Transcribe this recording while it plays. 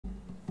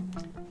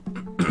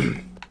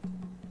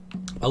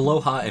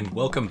Aloha and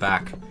welcome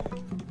back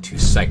to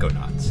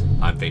Psychonauts.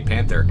 I'm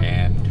Panther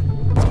and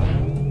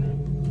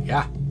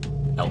yeah,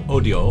 El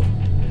Odio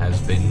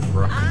has been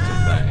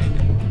rectified.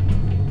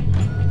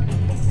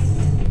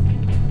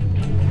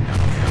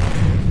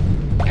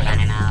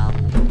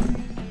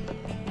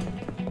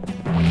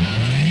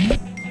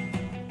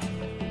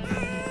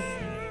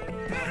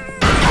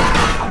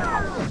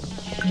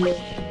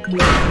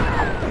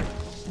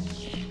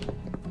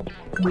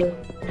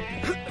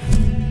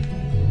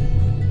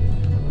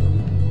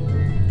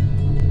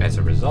 As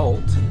a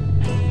result,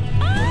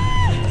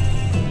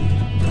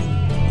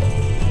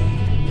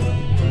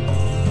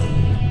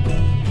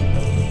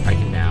 I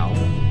can now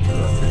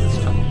go through this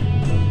tunnel.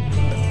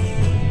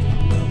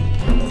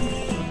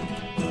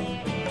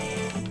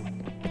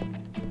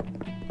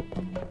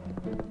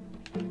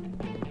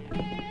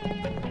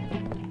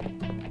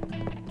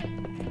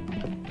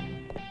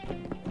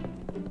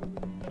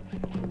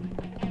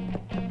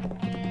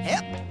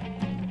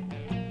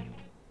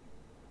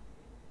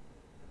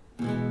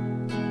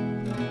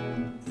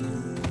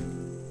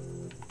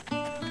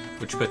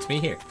 Which puts me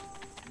here.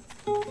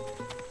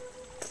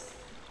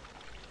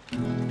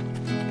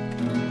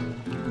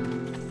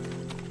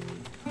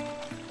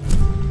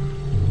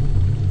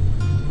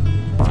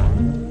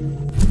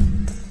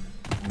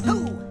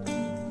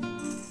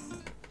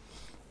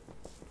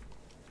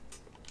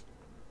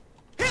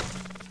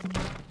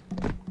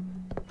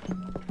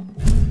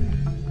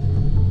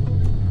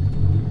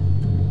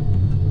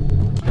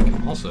 I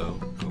can also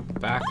go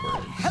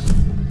backwards.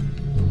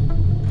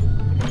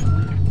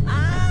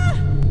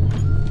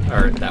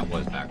 Or that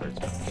was backwards,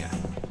 but yeah.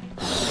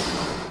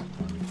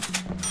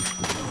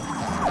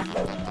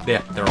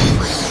 Yeah, they're all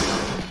free.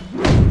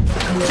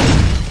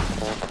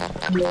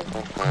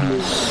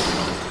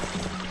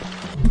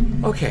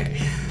 Okay.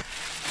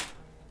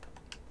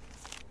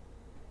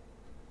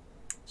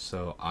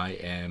 So I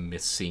am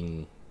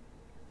missing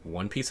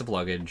one piece of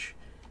luggage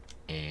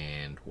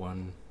and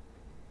 1,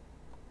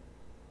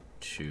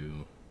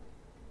 2,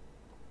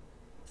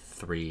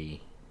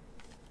 3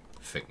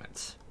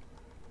 figments.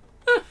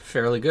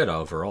 Fairly good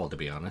overall, to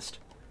be honest.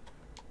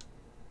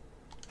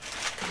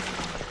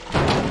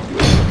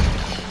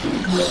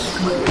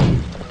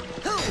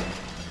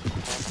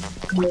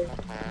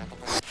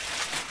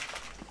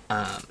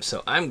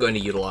 So I'm going to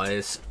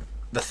utilize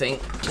the thing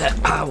that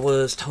I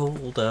was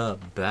told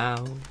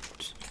about.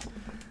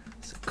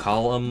 It's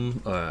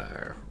column,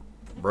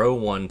 row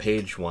 1,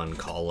 page 1,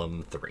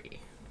 column 3.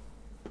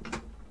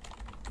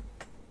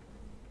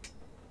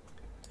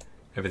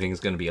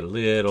 Everything's going to be a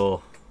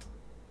little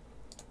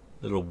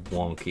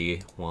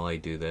wonky while I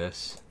do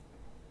this,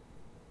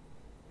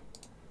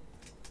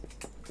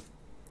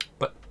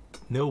 but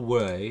no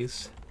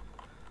worries.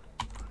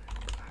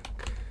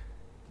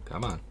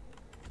 Come on.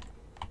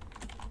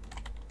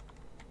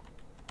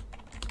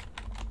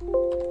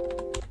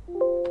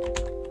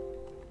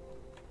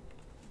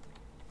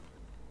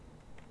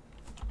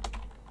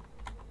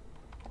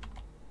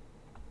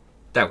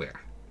 There we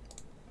are.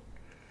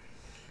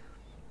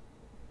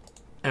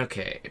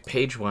 Okay,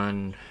 page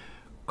 1,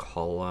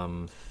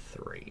 column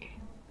 3.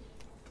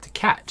 It's a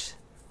cat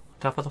on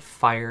top of the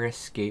fire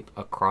escape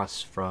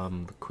across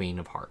from the Queen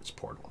of Hearts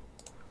portal.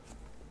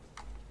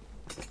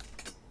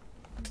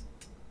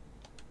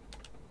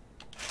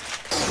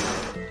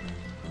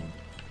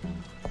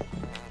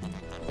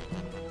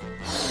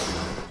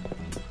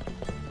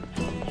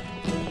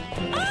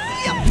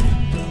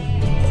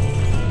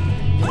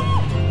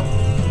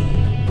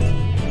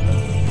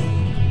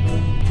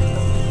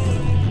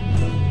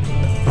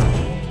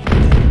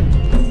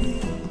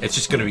 It's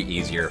just gonna be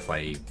easier if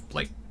I,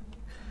 like,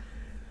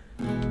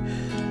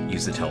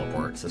 use the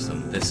teleport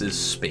system. This is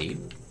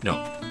spade.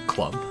 No,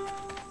 club.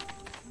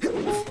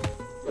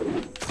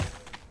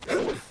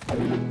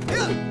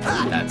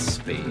 That's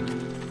spade.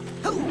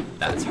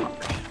 That's heart.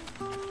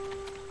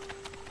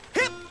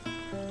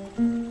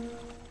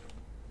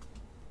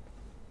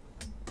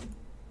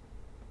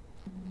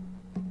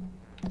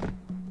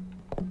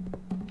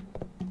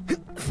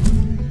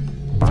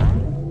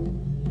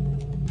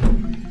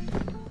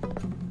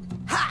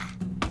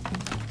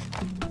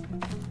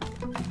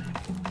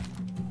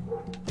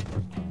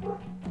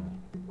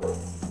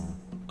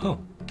 Oh,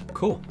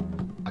 cool.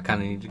 I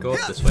kind of need to go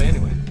up this way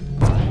anyway.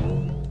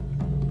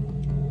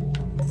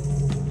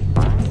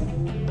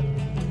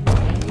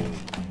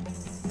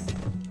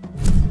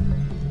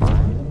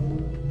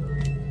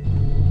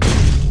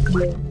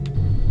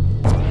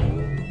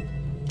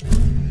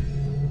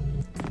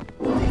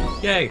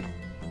 Yay!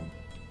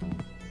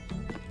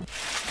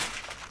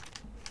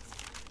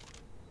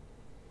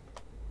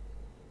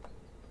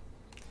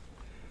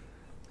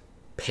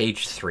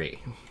 Page 3.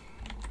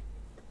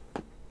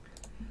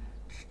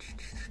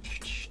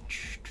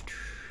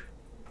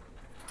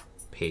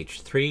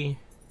 Page 3,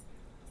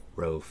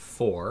 row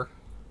 4,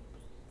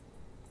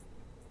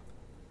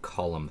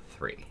 column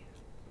 3.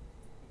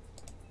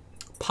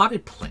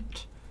 Potted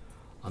plant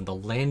on the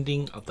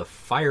landing of the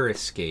fire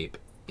escape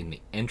in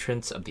the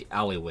entrance of the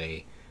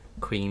alleyway,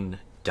 Queen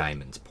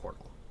Diamond's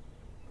portal.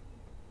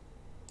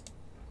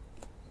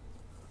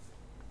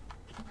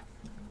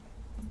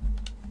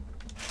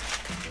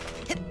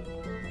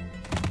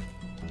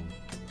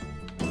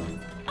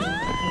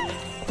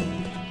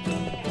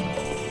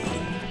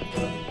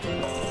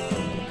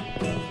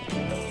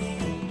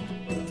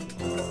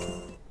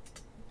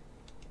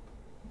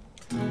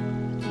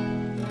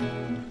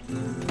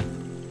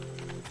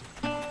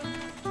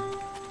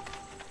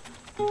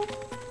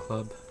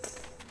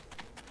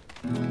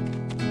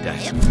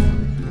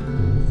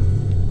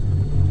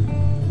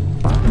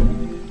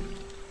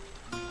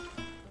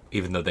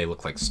 even though they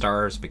look like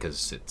stars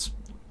because it's,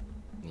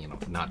 you know,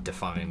 not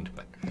defined.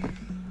 But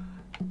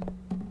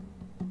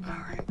all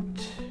right,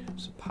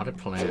 so potted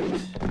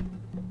plant.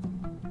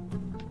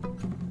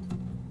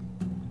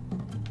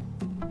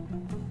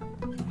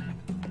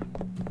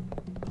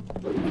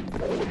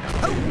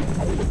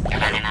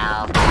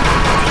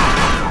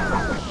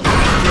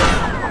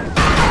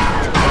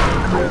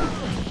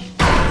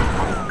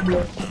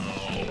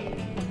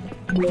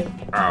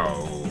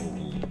 Oh.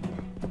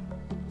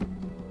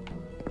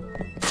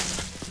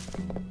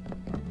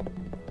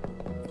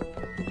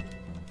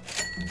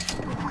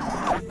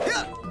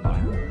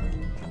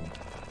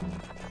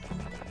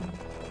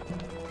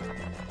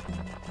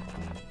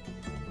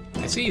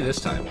 I see you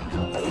this time.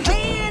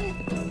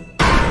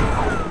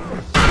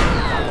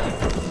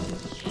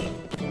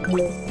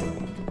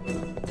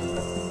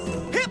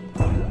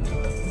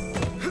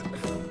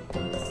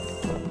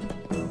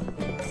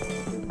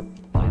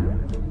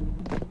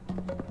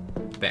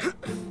 There.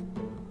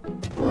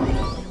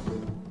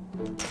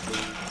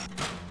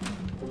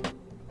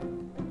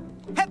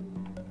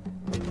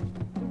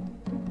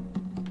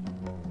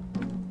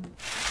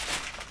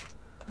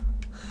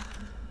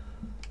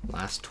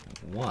 Last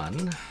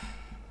one.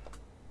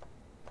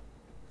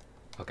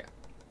 Okay.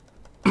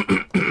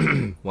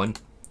 1,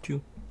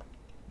 2,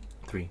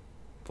 3,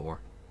 4,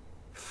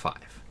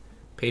 5.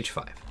 Page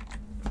 5.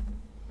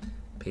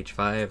 Page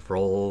 5,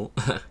 roll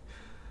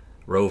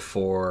row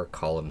 4,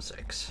 column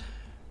 6.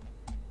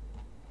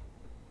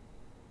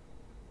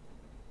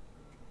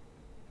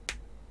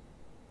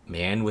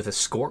 Man with a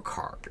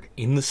scorecard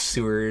in the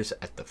sewers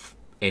at the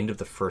end of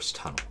the first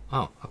tunnel.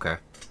 Oh, okay.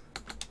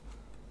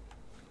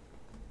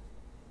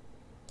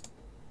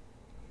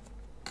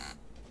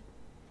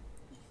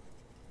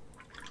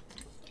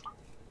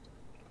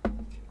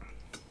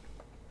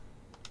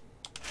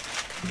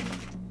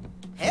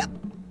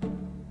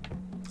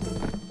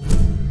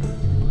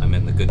 I'm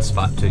in the good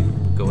spot to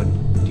go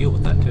and deal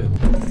with that too.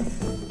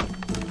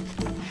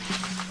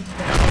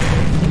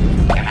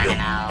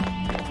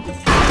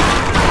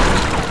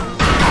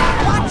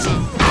 Watch it!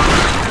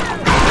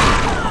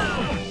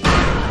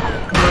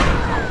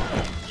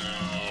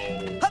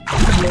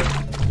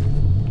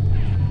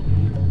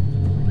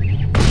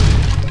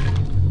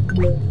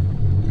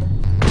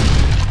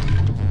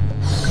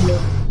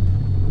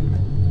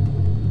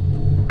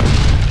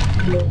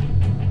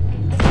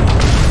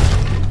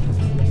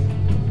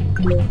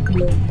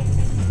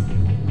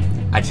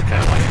 I just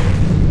kind of like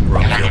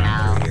roaming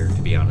around here,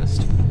 to be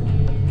honest.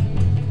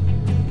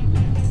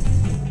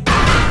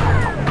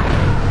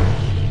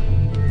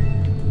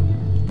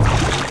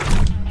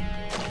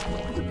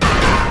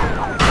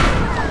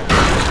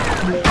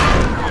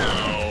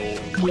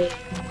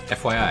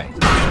 FYI,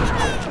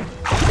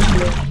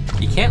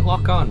 you can't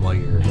lock on while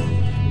you're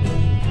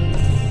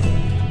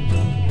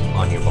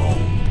on your ball.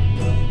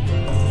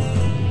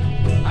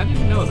 I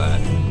didn't know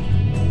that.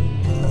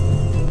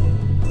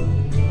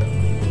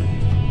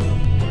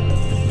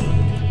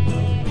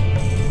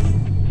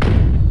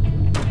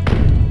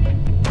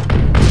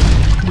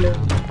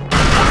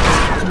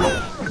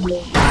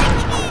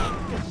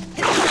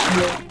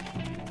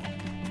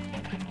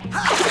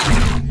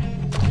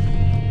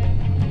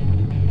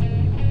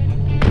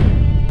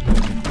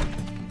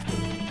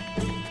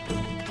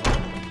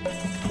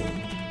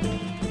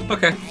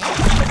 Okay.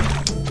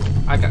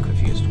 I got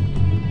confused.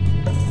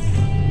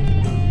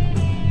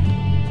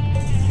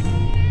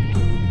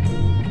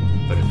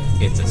 But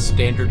if it's a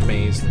standard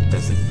maze that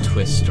doesn't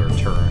twist or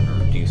turn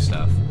or do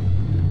stuff,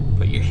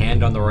 put your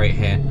hand on the right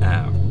hand,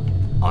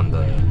 on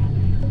the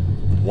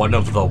one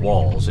of the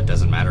walls, it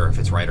doesn't matter if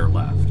it's right or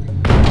left,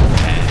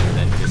 and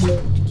then just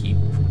keep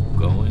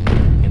going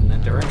in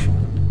that direction.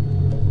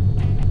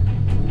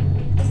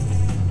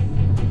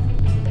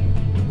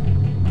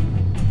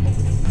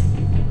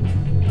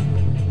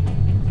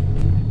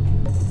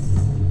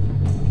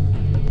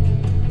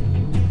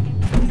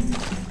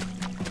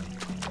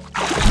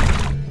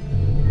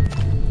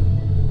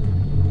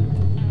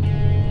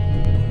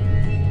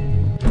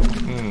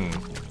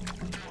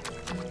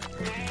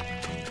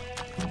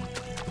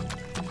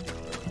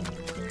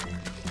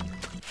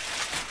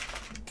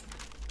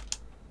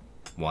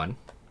 One,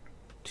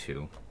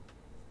 2,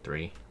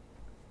 3,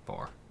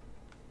 4,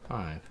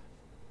 5.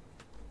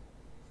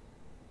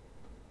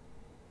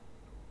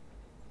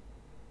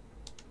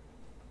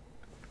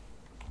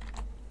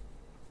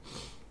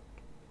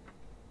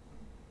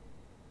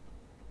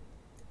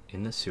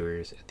 In the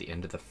sewers at the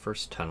end of the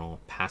first tunnel,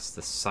 past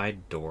the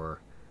side door,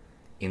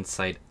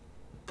 inside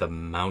the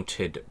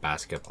mounted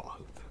basketball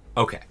hoop.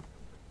 Okay.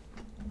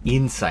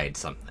 Inside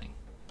something.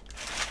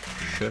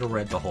 Should have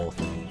read the whole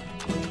thing.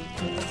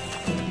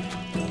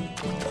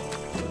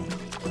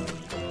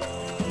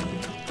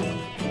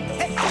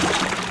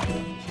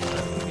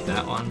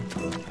 That one,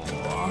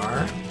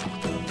 or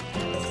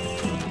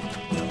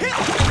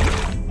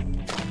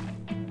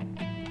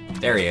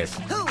there he is.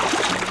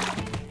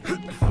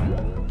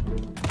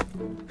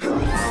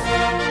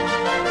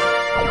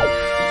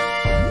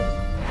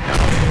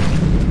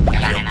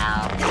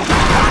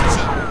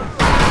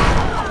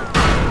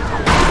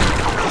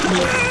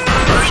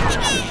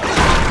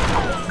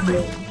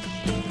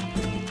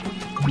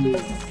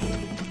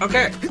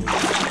 Okay. The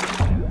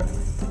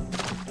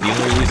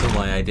only reason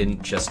why I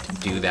didn't just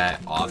do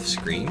that off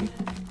screen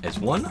is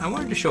one, I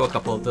wanted to show a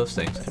couple of those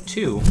things, and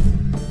two,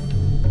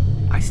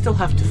 I still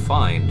have to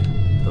find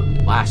the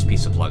last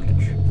piece of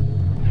luggage.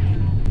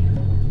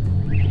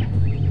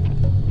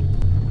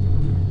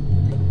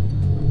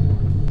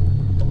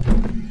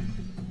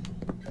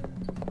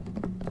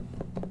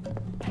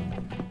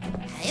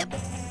 Yep.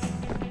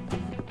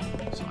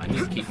 So I need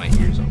to keep my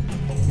ears open.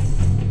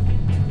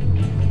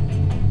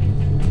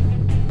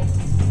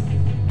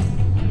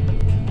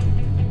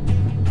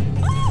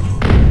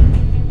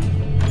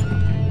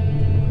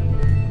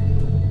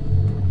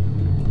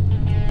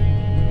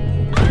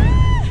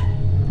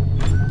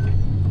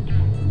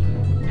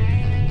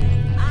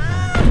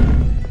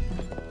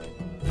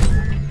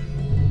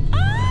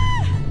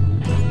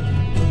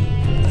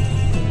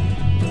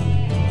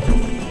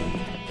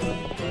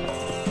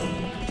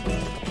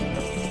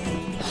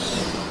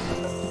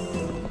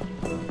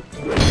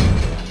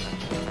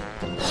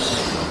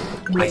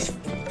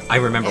 I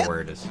remember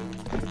where it is.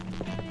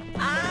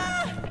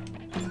 I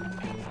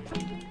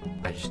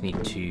just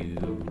need to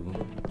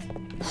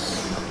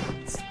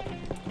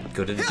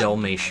go to the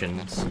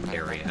Dalmatians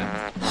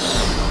area.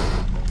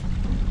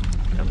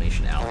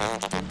 Dalmatian Alley.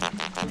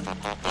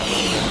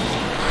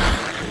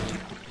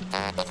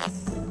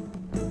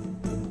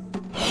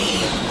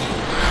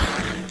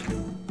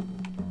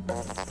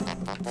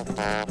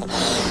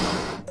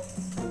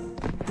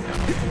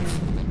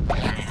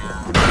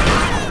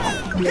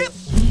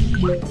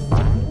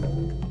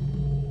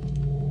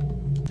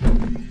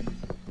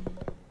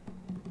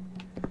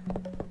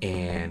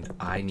 And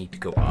I need to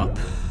go up.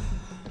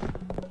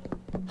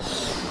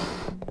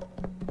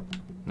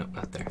 No,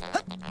 not there.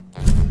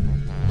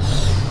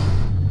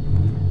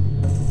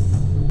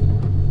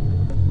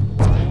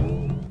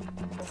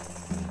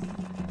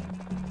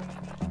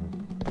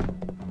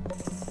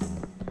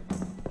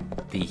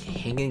 The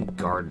Hanging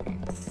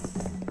Garden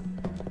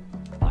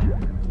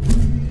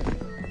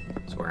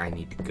is where I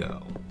need to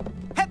go.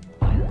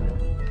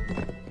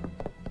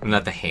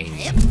 Not the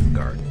Hanging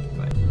Garden,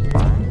 but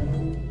I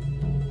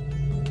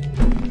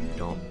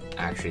don't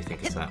actually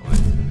think it's that way.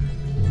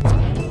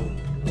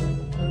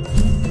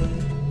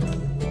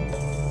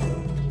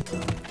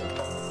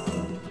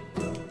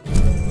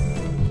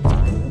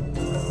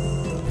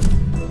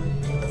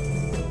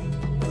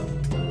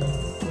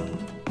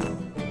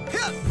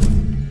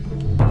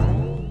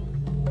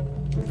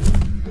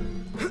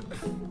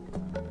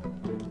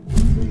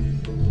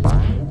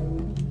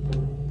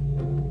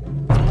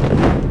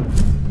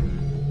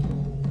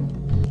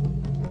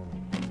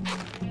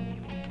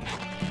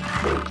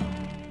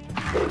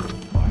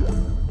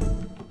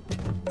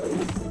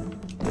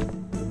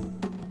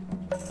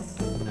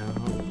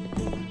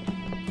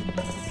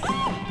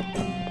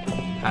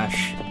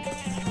 Hush.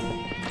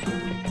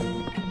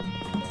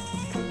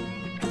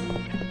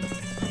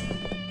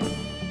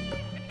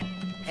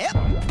 Yep.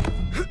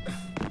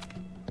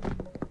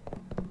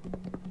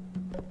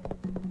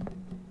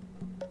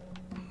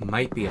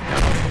 Might be a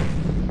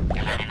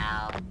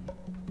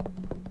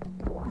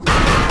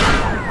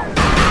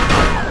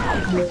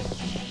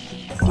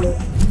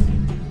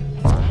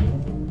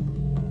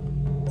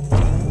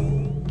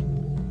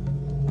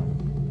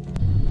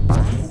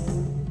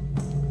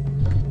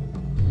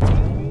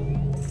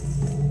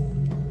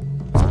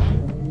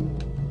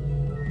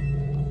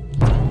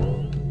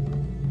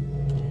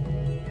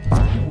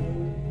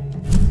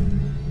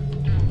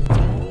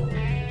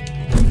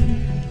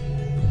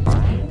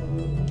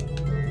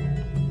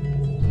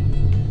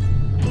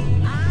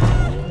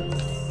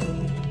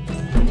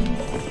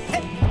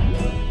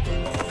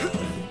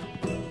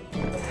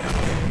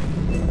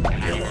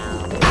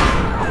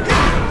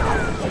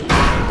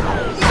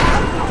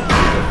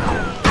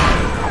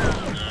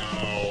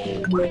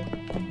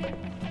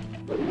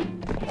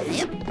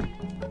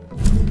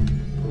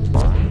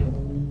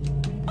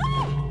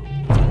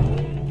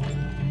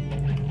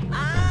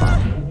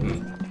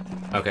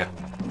Okay.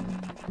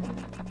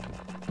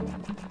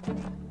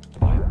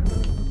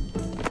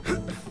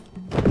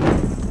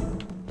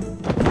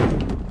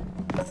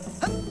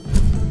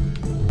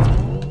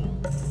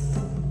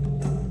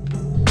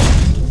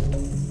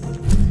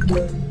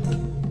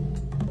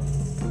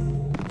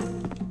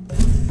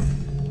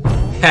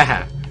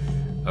 Haha.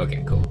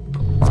 Okay, cool.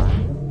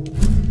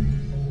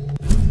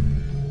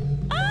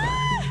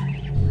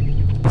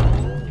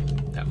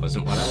 That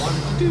wasn't what I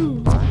wanted to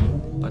do,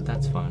 but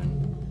that's fine.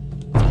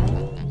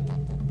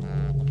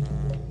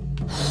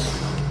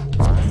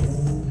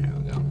 There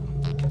we go.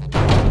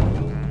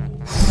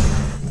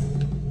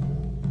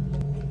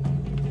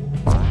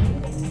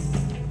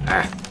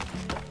 Ah.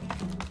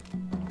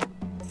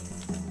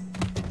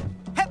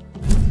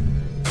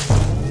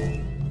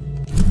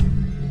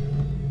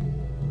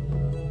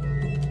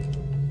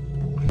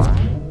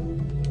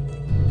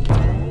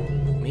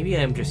 Maybe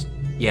I'm just...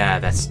 Yeah,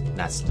 that's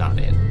not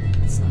it.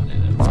 That's not it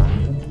at all.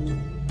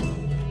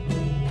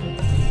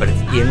 But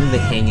it's in the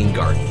Hanging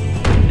Garden.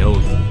 I know,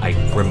 I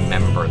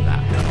remember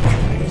that much.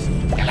 I just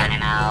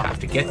have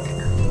to get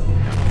there.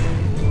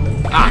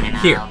 Ah,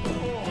 here.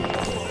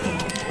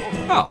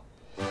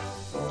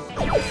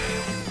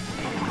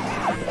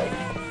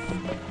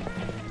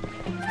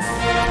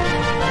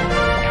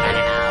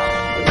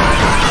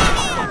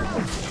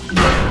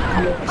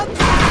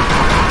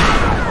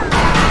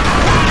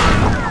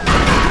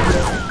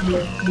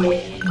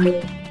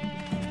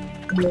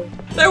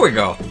 There we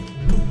go.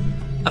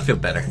 I feel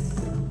better.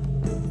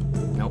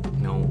 Nope,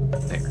 no,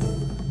 there.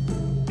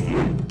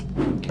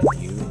 And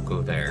you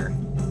go there.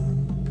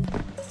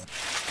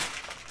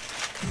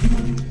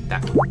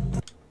 That one.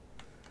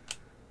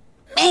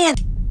 Man!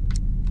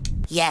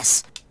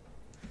 Yes.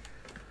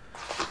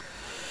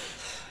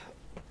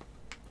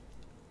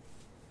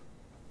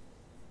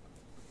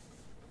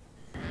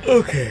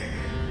 Okay.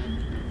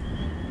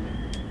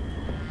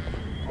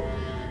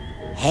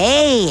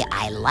 Hey,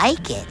 I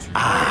like it.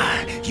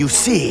 Ah, you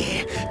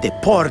see, the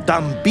poor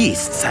dumb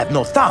beasts have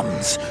no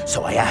thumbs,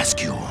 so I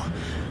ask you,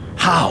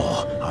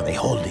 how are they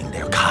holding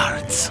their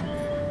cards?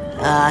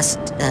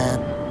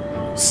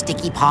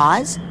 Sticky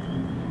paws?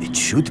 It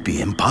should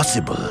be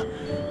impossible,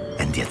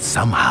 and yet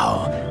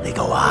somehow they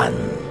go on,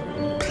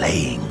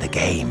 playing the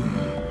game.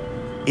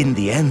 In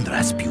the end,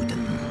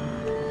 Rasputin,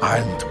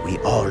 aren't we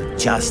all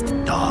just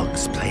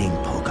dogs playing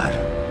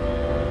poker?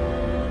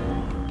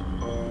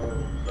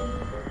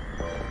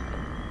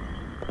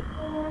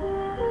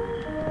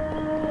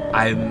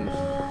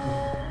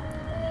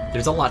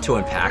 There's a lot to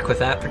unpack with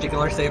that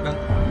particular statement,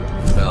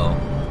 so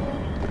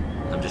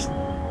I'm just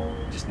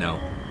no.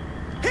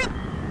 Alright,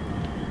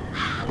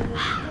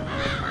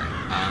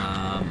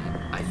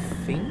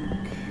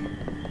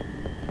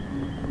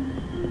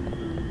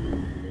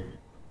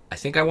 I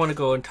think I want to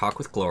go and talk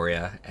with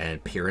Gloria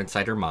and peer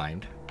inside her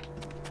mind.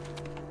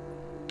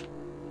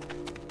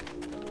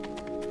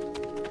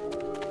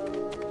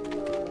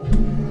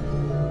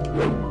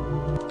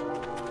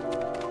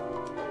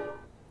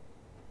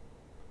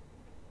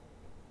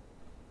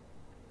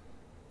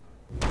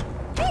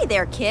 Hey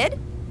there, kid.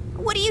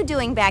 What are you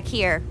doing back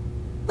here?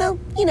 Well,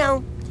 you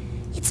know,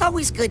 it's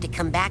always good to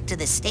come back to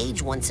the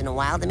stage once in a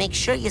while to make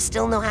sure you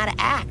still know how to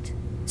act.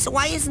 So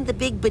why isn't the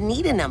big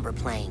Bonita number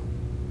playing?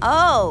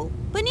 Oh,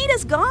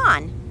 Bonita's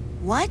gone.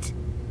 What?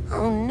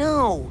 Oh,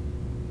 no.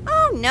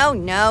 Oh,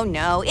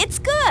 no. It's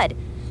good.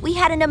 We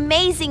had an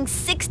amazing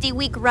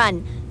 60-week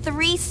run,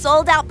 3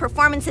 sold-out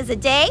performances a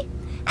day,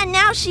 and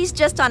now she's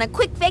just on a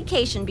quick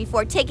vacation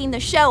before taking the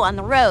show on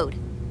the road.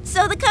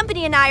 So the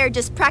company and I are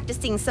just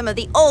practicing some of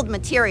the old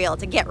material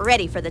to get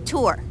ready for the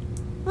tour.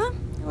 Well,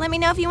 let me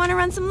know if you want to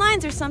run some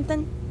lines or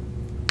something.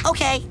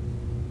 Okay.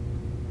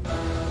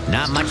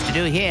 Not much to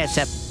do here,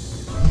 except...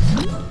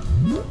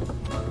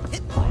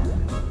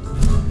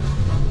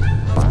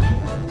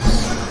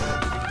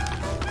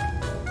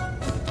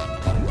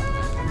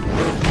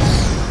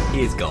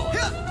 He's gone.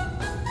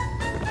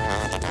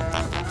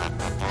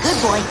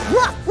 Good boy.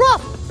 Ruff,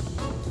 ruff!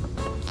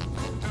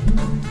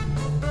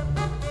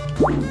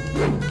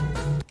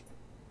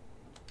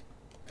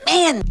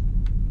 Man!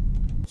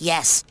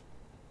 Yes.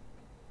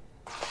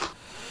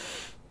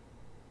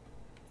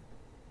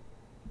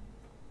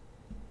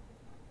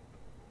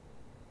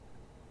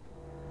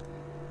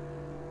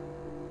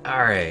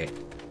 Alright.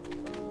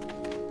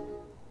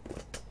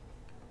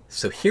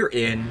 So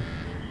herein,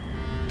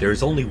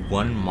 there's only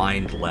one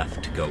mind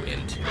left to go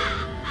into.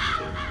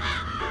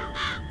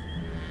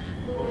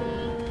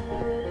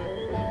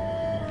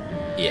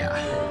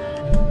 Yeah.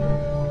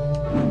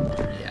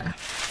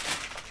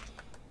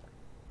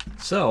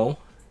 So,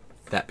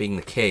 that being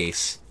the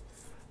case...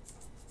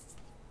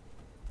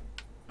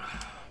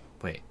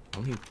 Wait.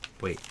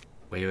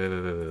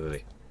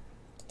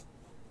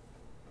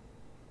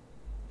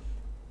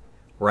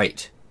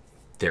 Right.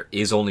 There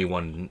is only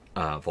one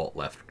vault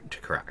left to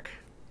crack.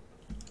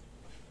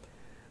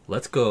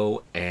 Let's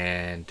go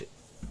and...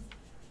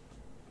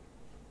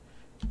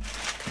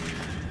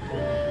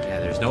 Yeah,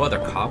 there's no other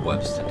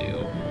cobwebs to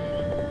do.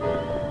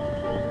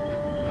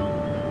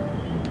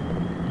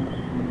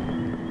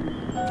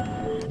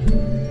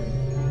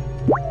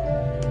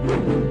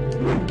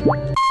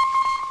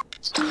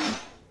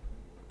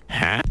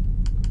 Huh?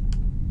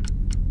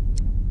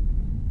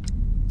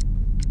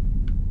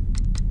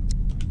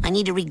 I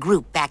need to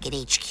regroup back at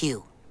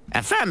HQ.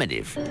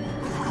 Affirmative.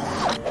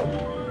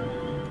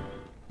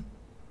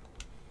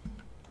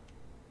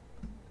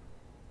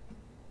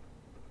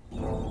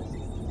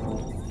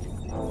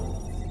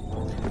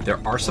 There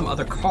are some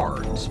other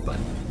cards, but...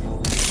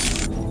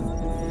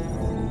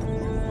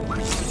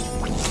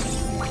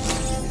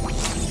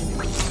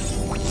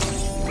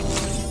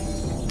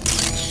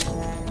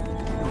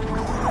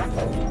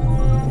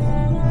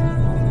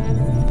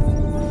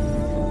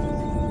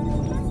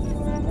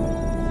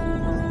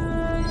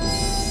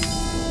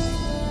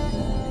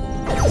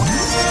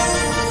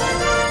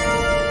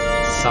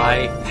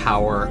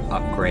 Power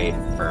upgrade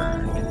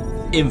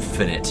earned.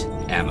 Infinite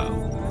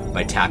ammo.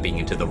 By tapping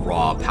into the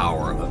raw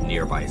power of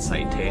nearby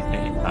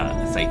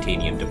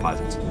Psytanium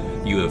deposits,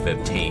 you have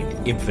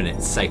obtained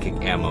infinite psychic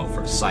ammo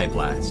for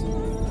Psyblast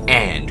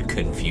and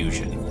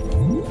Confusion.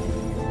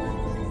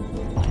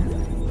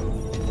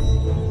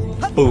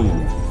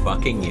 Boom.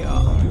 Fucking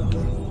yeah.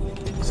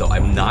 So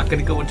I'm not going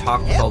to go and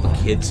talk with all the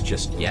kids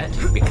just yet,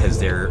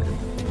 because I'm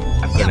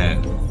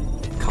going to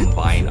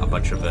combine a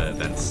bunch of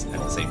events at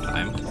the same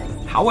time.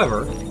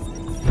 However...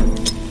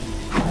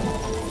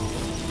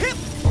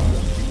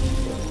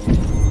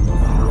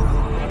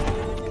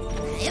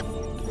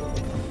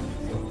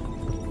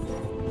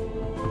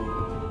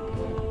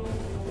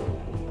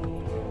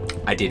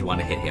 I did want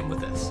to hit him with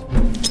this.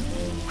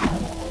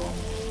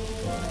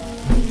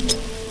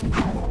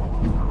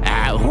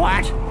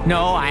 What?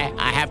 No,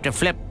 I have to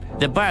flip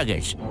the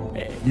burgers.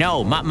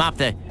 No, mop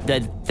the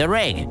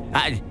rig.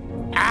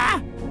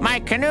 My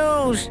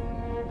canoes!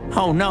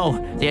 Oh no,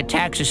 the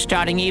attacks are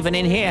starting even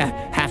in here.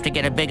 Have to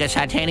get a bigger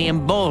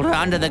titanium boulder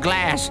under the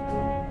glass.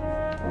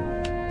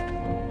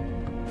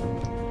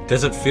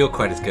 Doesn't feel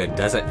quite as good,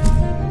 does it?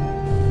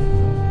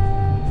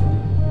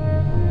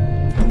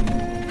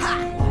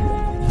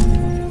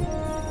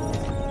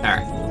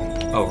 Alright.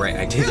 Oh, right,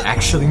 I did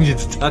actually need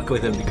to talk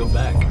with him to go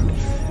back.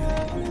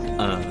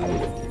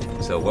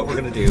 So what we're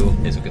gonna do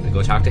is we're gonna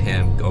go talk to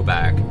him, go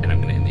back, and I'm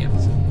gonna end the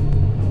episode.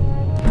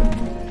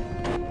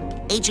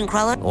 Agent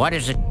Cruller, What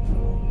is it?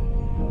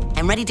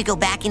 I'm ready to go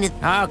back into...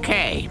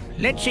 Okay,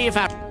 let's see if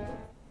I...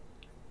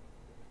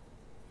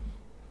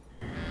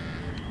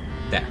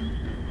 There.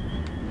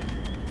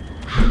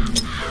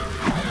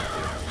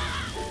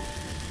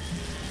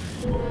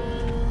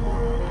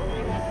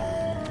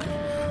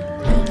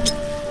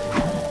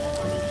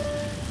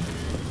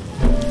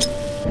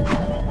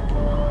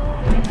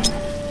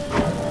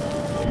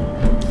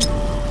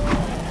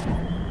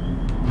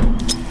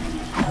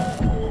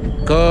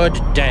 Good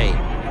day.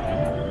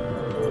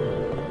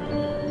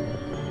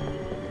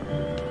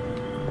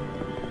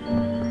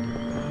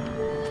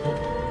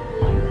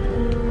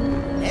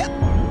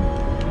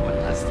 One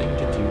last thing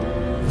to do.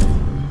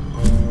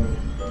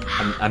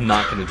 I'm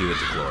not gonna do it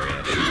to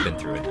Gloria. She's been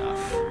through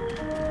enough.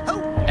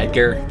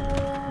 Edgar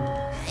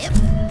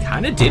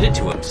kind of did it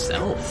to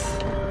himself.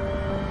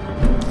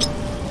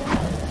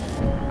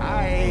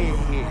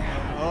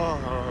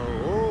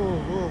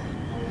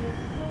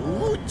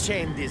 Who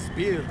chained this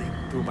building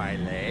to my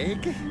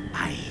leg?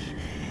 I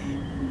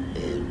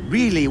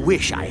really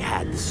wish I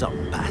had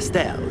some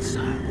pastels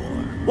or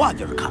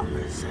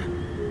watercolors.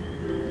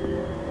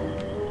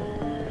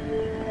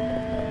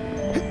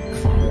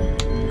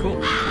 Cool.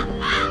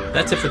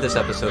 That's it for this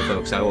episode,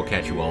 folks. I will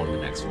catch you all in the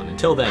next one.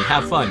 Until then,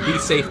 have fun, be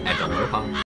safe, and aloha.